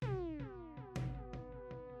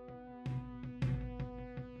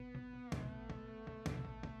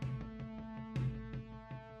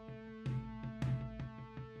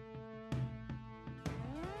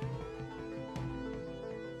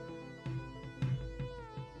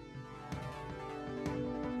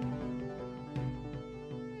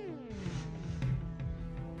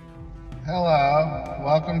Hello,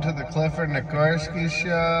 welcome to the Clifford Nikorsky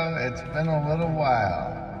Show. It's been a little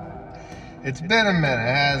while. It's been a minute,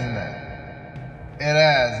 hasn't it? It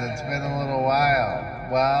has, it's been a little while.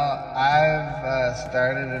 Well, I've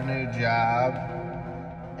started a new job,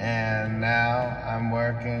 and now I'm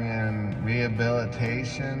working in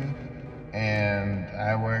rehabilitation, and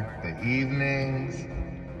I work the evenings,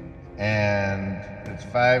 and it's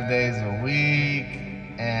 5 days a week,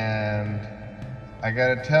 and I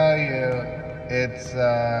gotta tell you,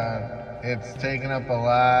 it's taken up a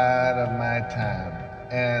lot of my time.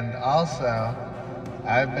 And also,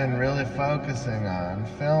 I've been really focusing on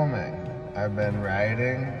filming. I've been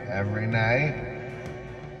writing every night,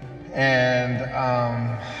 and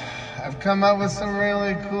I've come up with some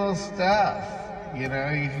really cool stuff. You know,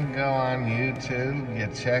 you can go on YouTube, you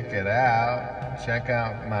check it out. Check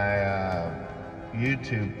out my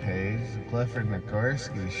YouTube page, The Clifford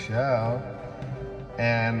Nikorsky Show.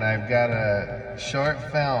 And I've got a short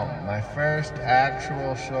film, my first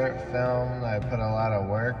actual short film that I put a lot of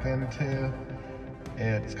work into.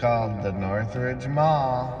 It's called The Northridge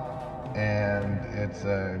Mall, and it's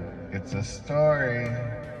a story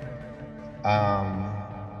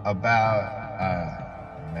about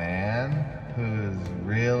a man who's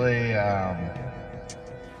really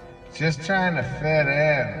just trying to fit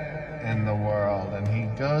in the world, and he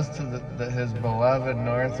goes to his beloved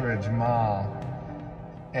Northridge Mall.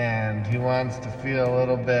 And he wants to feel a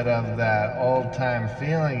little bit of that old-time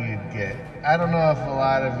feeling you'd get. I don't know if a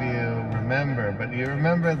lot of you remember, but you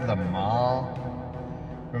remember the mall?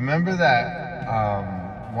 Remember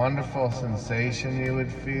that wonderful sensation you would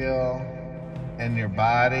feel in your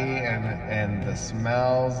body, and the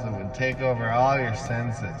smells that would take over all your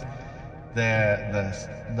senses?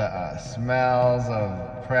 The smells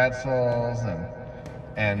of pretzels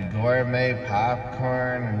and gourmet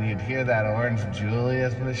popcorn, and you'd hear that Orange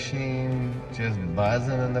Julius machine just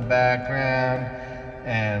buzzing in the background,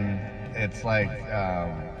 and it's like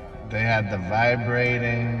they had the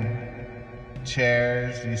vibrating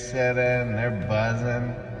chairs you sit in, they're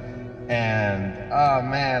buzzing, and oh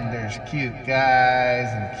man, there's cute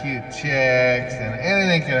guys and cute chicks, and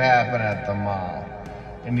anything could happen at the mall.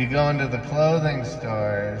 And you go into the clothing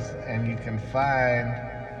stores and you can find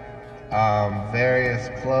various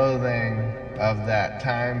clothing of that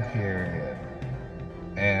time period,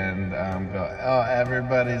 and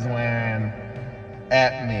everybody's wearing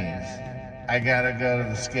etnies. I gotta go to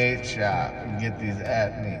the skate shop and get these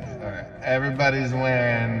etnies. Or everybody's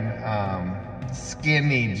wearing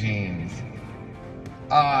skinny jeans.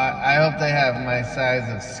 Oh, I hope they have my size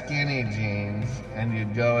of skinny jeans. And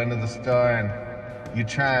you'd go into the store and you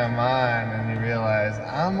try them on, and you realize,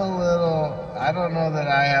 I don't know that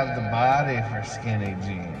I have the body for skinny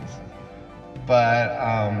jeans. But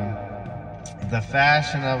the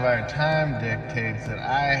fashion of our time dictates that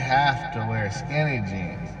I have to wear skinny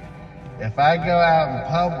jeans. If I go out in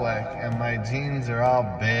public and my jeans are all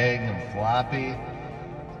big and floppy,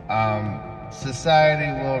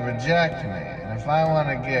 society will reject me. And if I want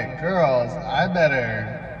to get girls, I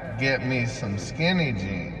better get me some skinny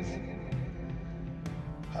jeans.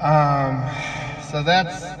 So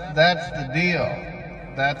that's the deal.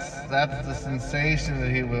 That's the sensation that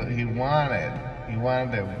he wanted. He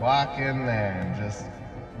wanted to walk in there and just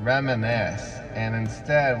reminisce. And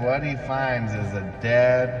instead, what he finds is a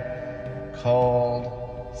dead,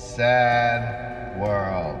 cold, sad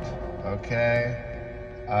world. Okay?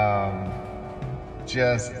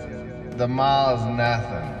 Just the mall is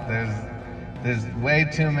nothing. There's way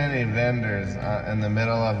too many vendors in the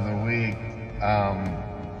middle of the week.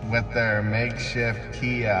 With their makeshift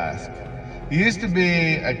kiosk. It used to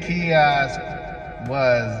be a kiosk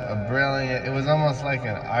it was almost like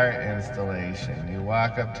an art installation. You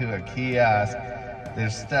walk up to a kiosk,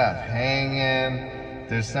 there's stuff hanging,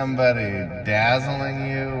 there's somebody dazzling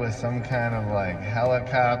you with some kind of like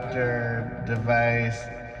helicopter device,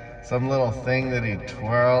 some little thing that he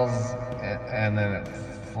twirls and then it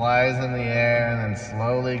flies in the air and then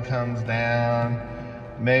slowly comes down.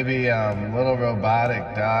 Maybe little robotic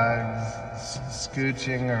dogs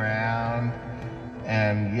scooching around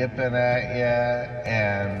and yipping at you,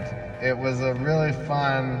 and it was a really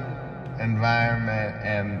fun environment,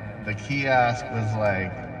 and the kiosk was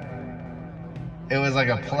like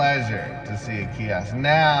a pleasure to see a kiosk.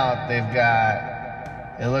 Now they've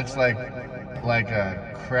got, it looks like a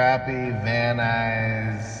crappy Van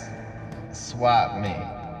Nuys swap meet,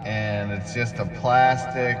 and it's just a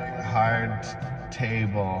plastic hard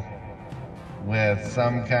table with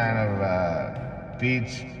some kind of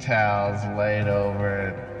beach towels laid over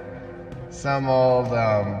it, some old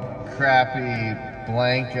crappy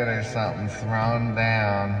blanket or something thrown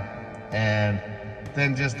down, And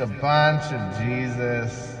then just a bunch of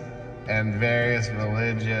Jesus and various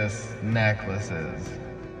religious necklaces.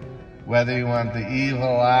 Whether you want the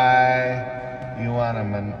evil eye, you want a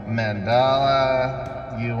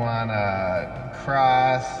mandala, you want a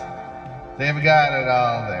cross, they've got it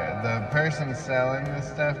all there. The person selling this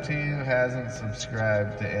stuff to you hasn't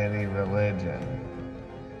subscribed to any religion.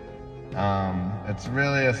 It's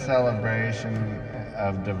really a celebration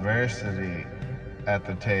of diversity at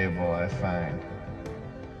the table, I find.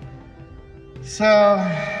 So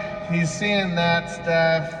he's seeing that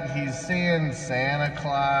stuff, he's seeing Santa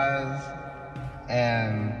Claus,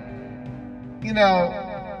 and you know,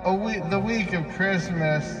 the week of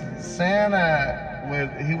Christmas, Santa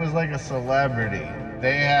he was like a celebrity.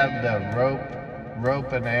 They had to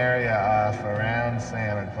rope an area off around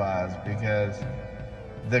Santa Claus because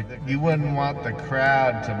you wouldn't want the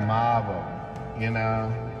crowd to mob him, you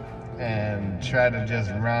know, and try to just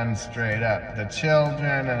run straight up. The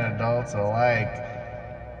children and adults alike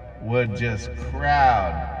would just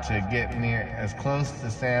crowd to get near, as close to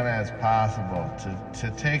Santa as possible, to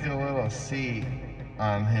take a little seat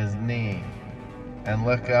on his knee and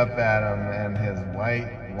look up at him and his white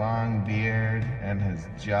long beard and his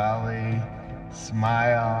jolly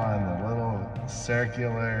smile and the little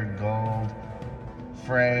circular gold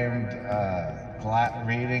framed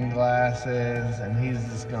reading glasses, and he's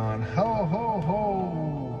just going ho ho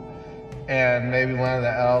ho, and maybe one of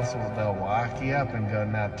the elves they'll walk you up and go,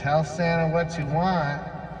 now tell Santa what you want,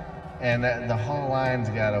 and the whole line's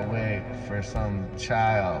got to wait for some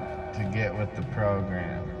child to get with the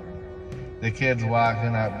program. The kid's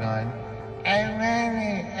walking up going, I want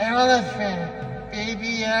an elephant,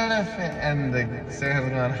 baby elephant, and the Santa's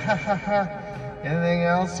going ha ha ha, anything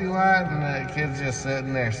else you want? And the kid's just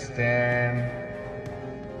sitting there staring.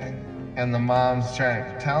 And the mom's trying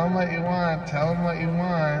to tell him what you want, tell him what you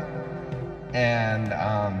want. And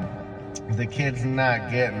the kid's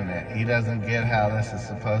not getting it. He doesn't get how this is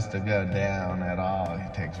supposed to go down at all. He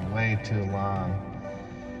takes way too long.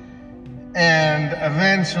 And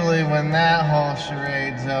eventually, when that whole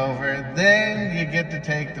charade's over, then you get to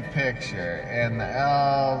take the picture. And the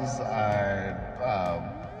elves are,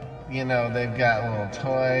 they've got little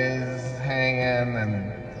toys hanging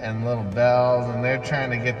and little bells, and they're trying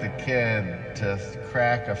to get the kid to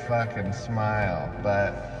crack a fucking smile.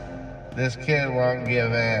 But this kid won't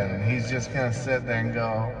give in. He's just gonna sit there and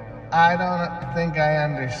go, I don't think I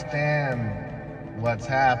understand what's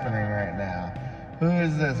happening right now. Who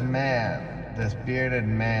is this man, this bearded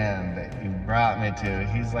man that you brought me to?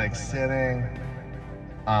 He's like sitting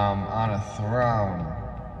on a throne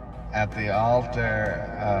at the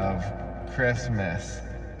altar of Christmas,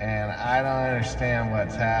 and I don't understand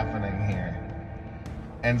what's happening here.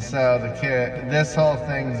 And so the kid, this whole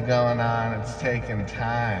thing's going on, it's taking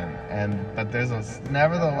time, but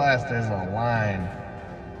nevertheless there's a line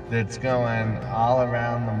that's going all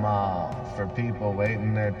around the mall for people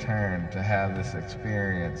waiting their turn to have this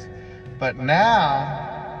experience. But now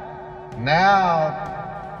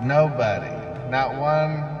nobody, not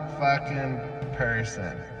one fucking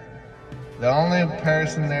person. The only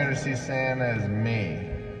person there to see Santa is me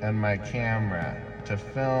and my camera to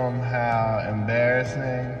film how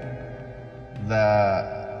embarrassing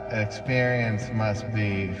the experience must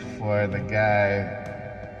be for the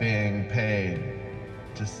guy being paid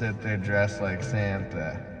to sit there dressed like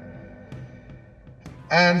Santa.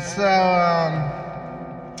 And so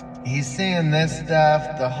he's seeing this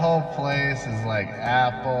stuff. The whole place is like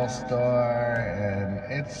Apple Store, and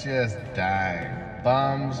it's just dying.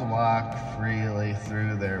 Bums walk freely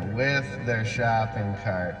through there with their shopping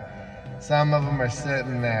cart. Some of them are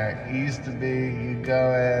sitting there. It used to be you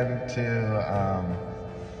go into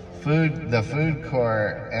the food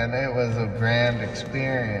court and it was a grand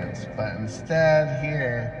experience, but instead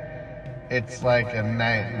here it's like a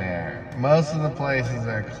nightmare. Most of the places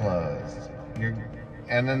are closed.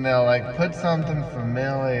 And then they'll like put something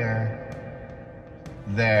familiar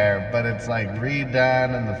there, but it's like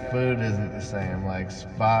redone and the food isn't the same, like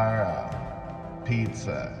Sbarro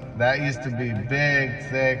pizza. That used to be big,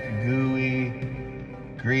 thick, gooey,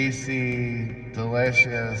 greasy,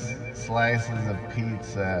 delicious slices of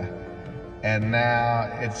pizza, and now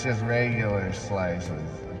it's just regular slices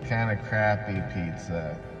of kind of crappy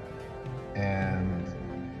pizza, and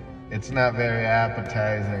it's not very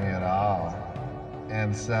appetizing at all.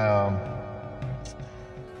 And so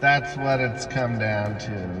that's what it's come down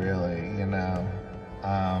to, really,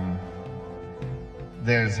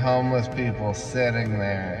 There's homeless people sitting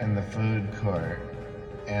there in the food court,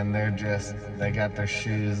 and they got their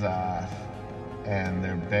shoes off, and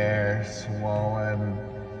they're bare, swollen,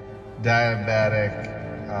 diabetic,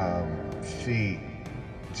 feet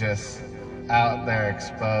just out there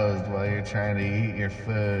exposed while you're trying to eat your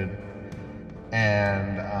food.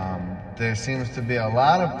 And there seems to be a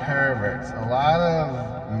lot of perverts, a lot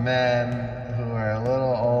of men who are a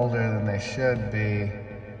little older than they should be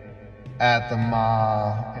at the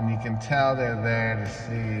mall, and you can tell they're there to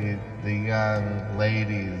see the young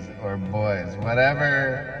ladies or boys,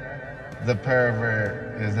 whatever the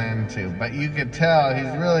pervert is into. But you could tell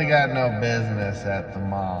he's really got no business at the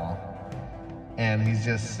mall, and he's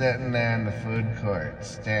just sitting there in the food court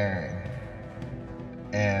staring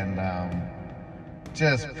and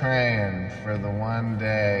just praying for the one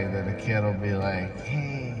day that a kid will be like,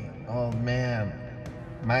 "Hey, old man,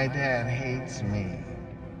 my dad hates me.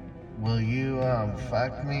 Will you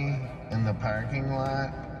fuck me in the parking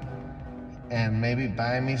lot and maybe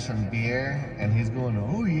buy me some beer?" And he's going,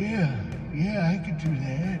 "Oh yeah, I could do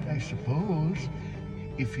that, I suppose,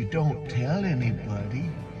 if you don't tell anybody."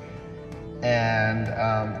 And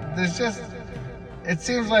there's just, it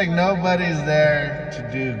seems like nobody's there to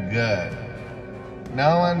do good.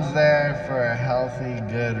 No one's there for a healthy,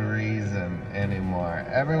 good reason anymore.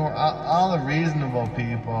 Everyone, all the reasonable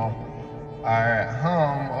people are at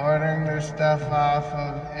home ordering their stuff off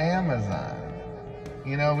of Amazon.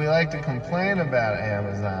 You know, we like to complain about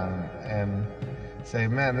Amazon and say,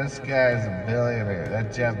 "Man, this guy's a billionaire.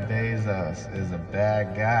 That Jeff Bezos is a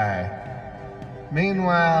bad guy."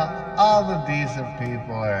 Meanwhile, all the decent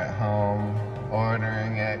people are at home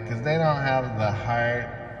ordering it because they don't have the heart,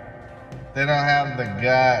 they don't have the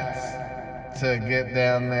guts to get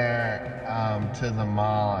down there to the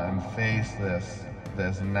mall and face this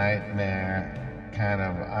nightmare kind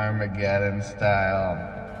of Armageddon style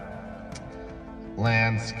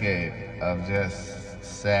landscape of just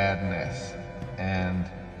sadness. And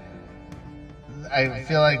I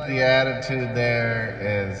feel like the attitude there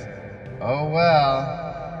is, "Oh well,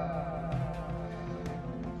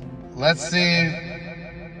 let's see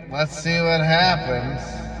what happens.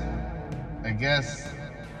 I guess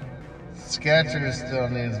Skechers still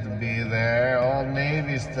needs to be there. Old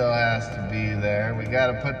Navy still has to be there. We got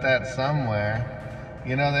to put that somewhere.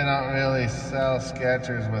 You know, they don't really sell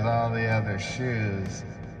Skechers with all the other shoes,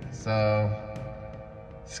 so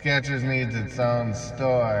Skechers needs its own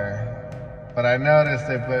store." But I noticed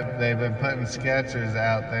they've been putting Skechers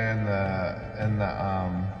out there in the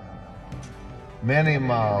mini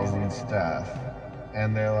malls and stuff,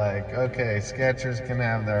 and they're like, "Okay, Skechers can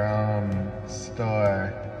have their own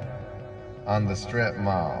store on the strip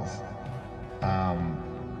malls."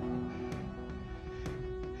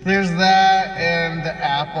 There's that, and the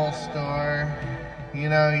Apple store. You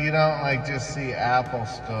know, you don't like just see Apple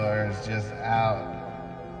stores just out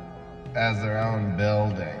as their own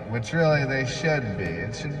building, which really they should be.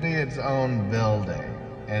 It should be its own building.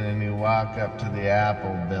 And then you walk up to the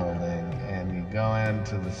Apple building and you go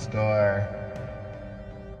into the store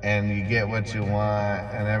and you get what you want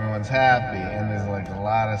and everyone's happy, and there's like a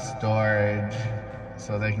lot of storage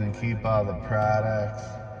so they can keep all the products.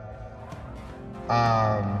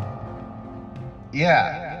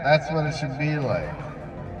 Yeah, that's what it should be like.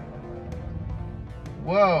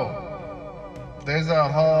 Whoa. There's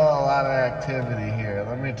a whole lot of activity here.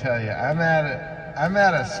 Let me tell you, I'm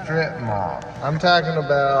at a strip mall. I'm talking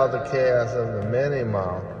about all the chaos of the mini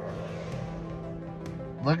mall.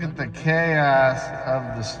 Look at the chaos of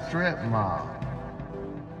the strip mall.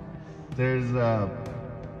 There's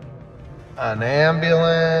an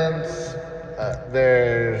ambulance.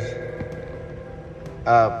 There's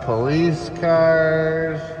police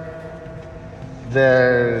cars.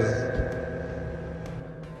 There's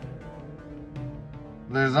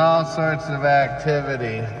all sorts of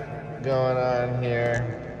activity going on here.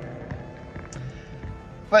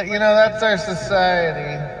 But you know, that's our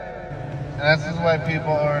society. And that's just why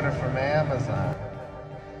people order from Amazon.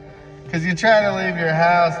 Because you try to leave your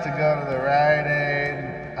house to go to the Rite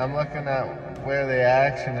Aid. I'm looking at where the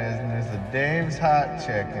action is, and there's a Dave's Hot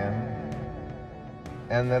Chicken,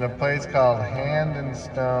 and then a place called Hand and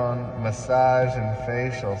Stone Massage and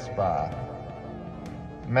Facial Spa.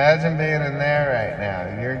 Imagine being in there right now.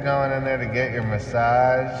 You're going in there to get your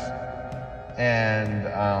massage and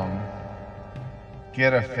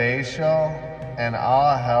get a facial, and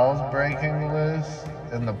all hell's breaking loose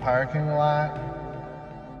in the parking lot.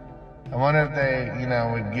 I wonder if they, you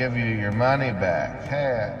know, would give you your money back.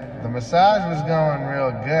 Hey, the massage was going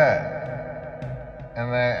real good.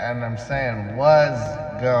 And I'm saying was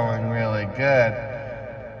going really good.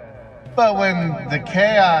 But when the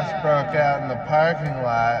chaos broke out in the parking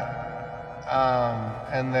lot,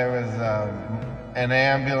 and there was an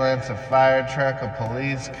ambulance, a fire truck, a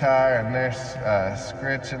police car, and they're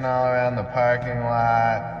scritching all around the parking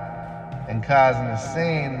lot, and causing a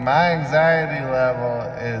scene, my anxiety level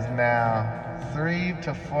is now 3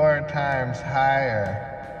 to 4 times higher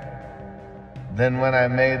than when I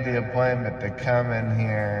made the appointment to come in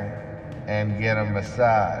here and get a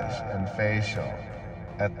massage and facial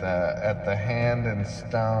at the Hand and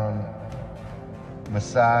Stone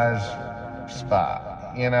massage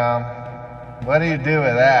spa. You know, what do you do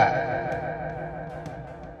with that?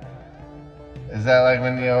 Is that like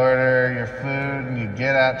when you order your food and you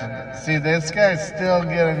get out to see, this guy's still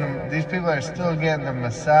getting these people are still getting the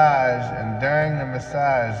massage, and during the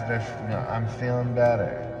massage I'm feeling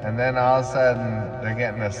better, and then all of a sudden they're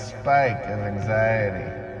getting a spike of anxiety.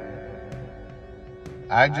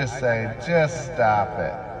 I just say, just stop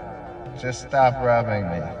it. Just stop rubbing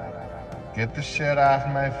me. Get the shit off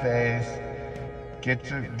my face. Get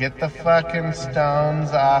the fucking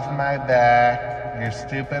stones off my back. Your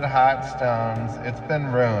stupid hot stones. It's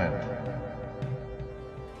been ruined.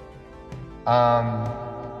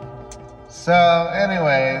 So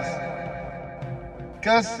anyways,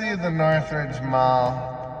 go see the Northridge Mall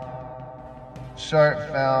short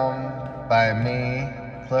film by me,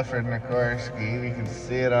 Clifford Nikorsky. You can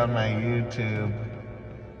see it on my YouTube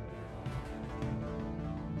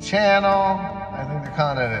channel. I think they're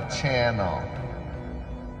calling it a channel.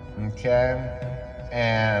 Okay?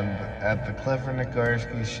 And at the Clifford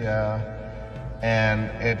Nikorsky Show. And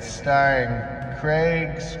it's starring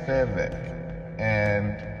Craig Spivak.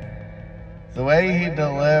 And the way he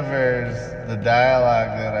delivers the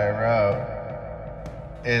dialogue that I wrote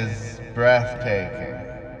is breathtaking.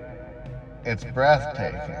 It's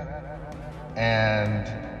breathtaking. And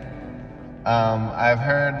I've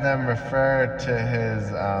heard them refer to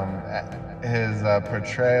his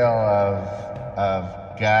portrayal of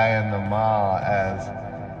Guy in the Mall as,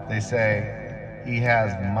 they say, he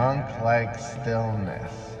has monk-like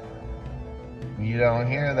stillness. You don't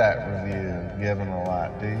hear that review given a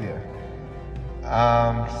lot, do you?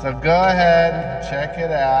 So go ahead, check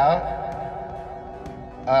it out.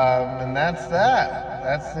 And that's that.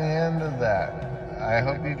 That's the end of that. I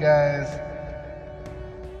hope you guys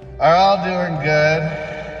are all doing good.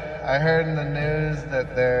 I heard in the news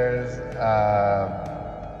that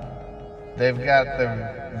they've got the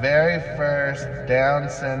very first Down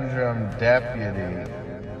syndrome deputy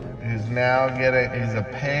who's now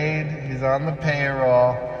he's on the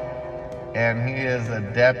payroll, and he is a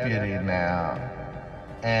deputy now.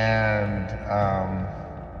 And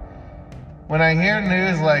when I hear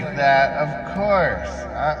news like that, of course,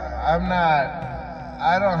 I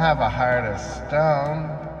don't have a heart of stone.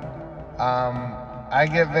 I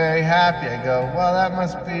get very happy. I go, well, that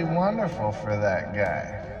must be wonderful for that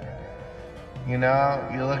guy. You know,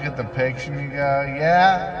 you look at the picture and you go,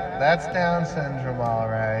 yeah, that's Down syndrome, all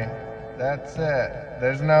right. That's it.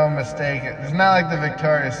 There's no mistake. It's not like the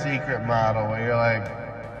Victoria's Secret model where you're like,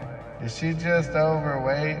 is she just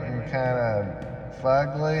overweight and kind of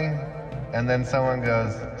fugly? And then someone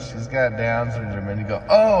goes, she's got Down syndrome. And you go,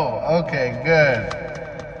 oh, okay, good.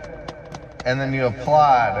 And then you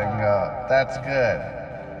applaud and go, that's good.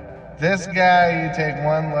 This guy, you take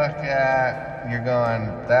one look at, you're going,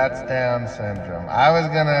 that's Down syndrome. I was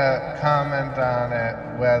going to comment on it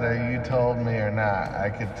whether you told me or not. I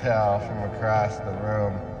could tell from across the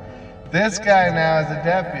room. This guy now is a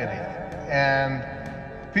deputy. And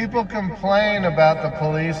people complain about the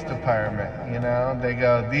police department, you know. They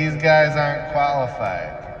go, these guys aren't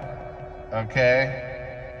qualified, okay,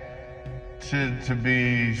 to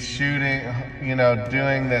be shooting, you know,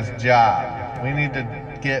 doing this job. We need to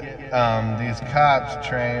get these cops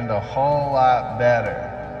trained a whole lot better.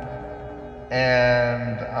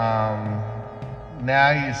 And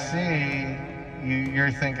now you see,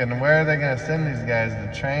 you're thinking, where are they going to send these guys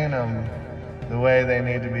to train them the way they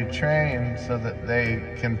need to be trained so that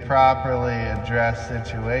they can properly address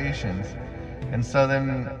situations? And so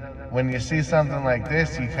then when you see something like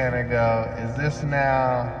this, you kind of go,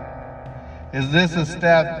 is this a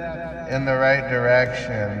step in the right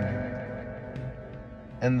direction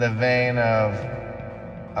in the vein of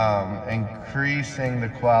increasing the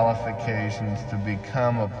qualifications to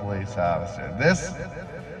become a police officer?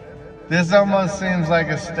 This almost seems like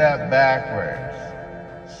a step backwards.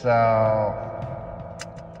 So,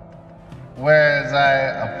 whereas I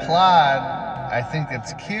applaud, I think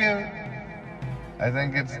it's cute, I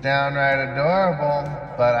think it's downright adorable,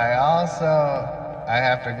 but I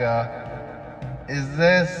have to go, is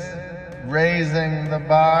this raising the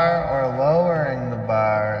bar or lowering the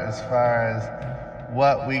bar as far as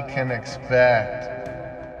what we can expect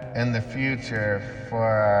in the future for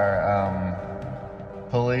our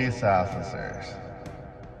police officers,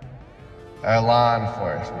 our law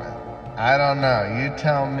enforcement? I don't know. You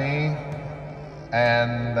tell me.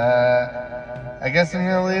 And I guess I'm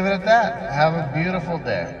going to leave it at that. Have a beautiful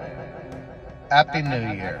day. Happy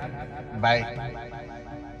New Year. Bye.